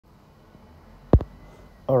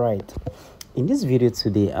All right, in this video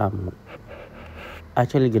today I'm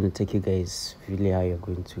actually going to take you guys really how you're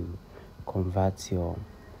going to convert your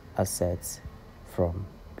assets from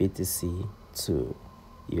BTC to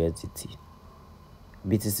USDT.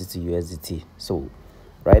 So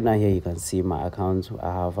right now here you can see my account.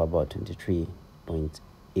 I have about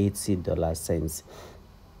 23.80 dollar cents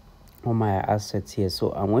on my assets here,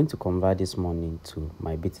 so I'm going to convert this money to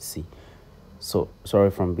my BTC. So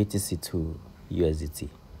sorry, from BTC to USDT.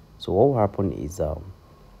 So what will happen is I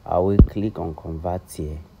will click on convert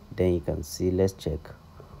here. Then you can see, let's check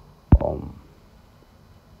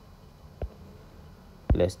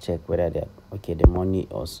whether that the money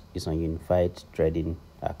is on unified trading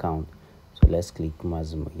account. So let's click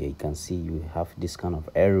maximum here. You can see you have this kind of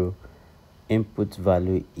error. Input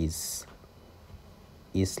value is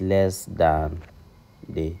less than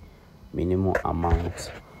the minimum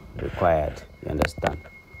amount required. You understand?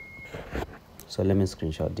 So let me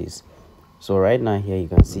screenshot this. So right now here you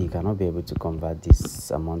can see you cannot be able to convert this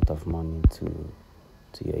amount of money to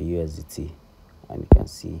your USDT, and you can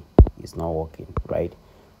see it's not working, right?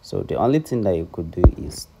 So the only thing that you could do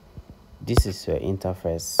is, this is your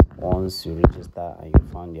interface. Once you register and you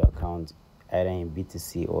found your account either in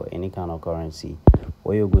BTC or any kind of currency,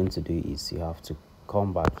 what you're going to do is you have to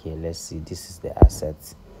come back here. Let's see, this is the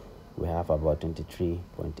assets. We have about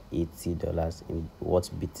 $23.80 in what's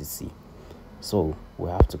BTC. So we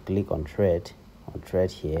have to click on trade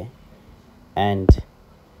here, and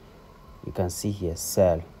you can see here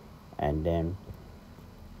sell, and then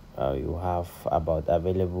you have about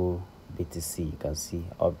available BTC. You can see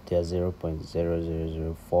up there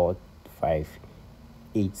 0.0004587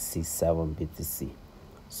 BTC.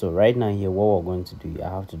 So right now here what we're going to do, I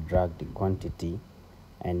have to drag the quantity,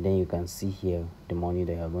 and then you can see here the money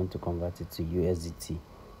that you're going to convert it to USDT.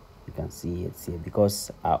 You can see it's here,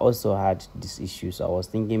 because I also had this issue. So I was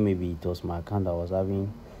thinking maybe it was my account that was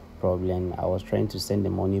having problem. I was trying to send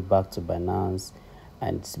the money back to Binance,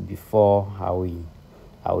 and before I will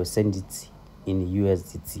send it in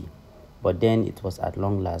USDT, but then it was at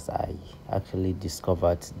long last I actually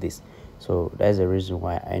discovered this. So that's the reason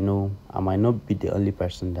why I know I might not be the only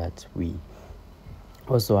person that we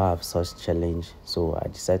also have such challenge. So I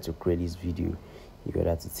decided to create this video in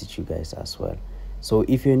order to teach you guys as well. So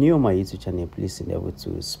if you're new on my YouTube channel, please endeavor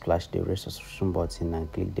to splash the red subscription button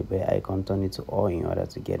and click the bell icon, turn it to all in order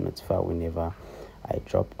to get notified whenever I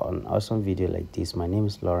drop an awesome video like this. My name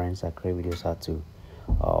is Lawrence. I create videos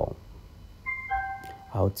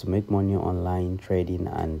how to make money online trading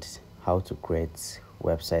and how to create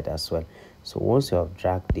website as well. So once you have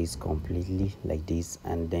dragged this completely like this,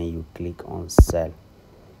 and then you click on sell,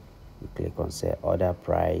 order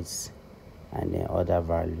price, and then order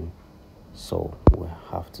value. So we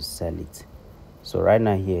have to sell it. So right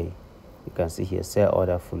now here you can see here sell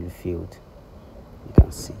order fulfilled. You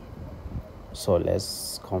can see. So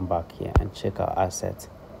let's come back here and check our asset.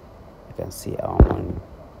 You can see our money.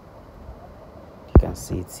 You can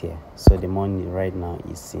see it here. So the money right now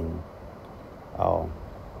is in our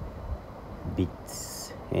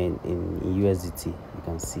bits and in USDT. You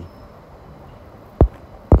can see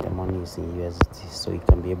the money is in USDT, so you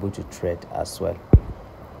can be able to trade as well.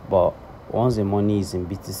 But once the money is in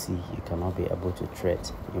BTC, you cannot be able to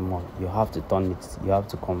trade anymore. You have to turn it, you have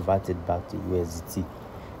to convert it back to USDT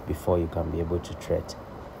before you can be able to trade.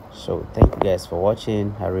 So thank you guys for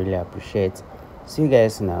watching. I really appreciate. See you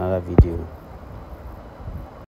guys in another video.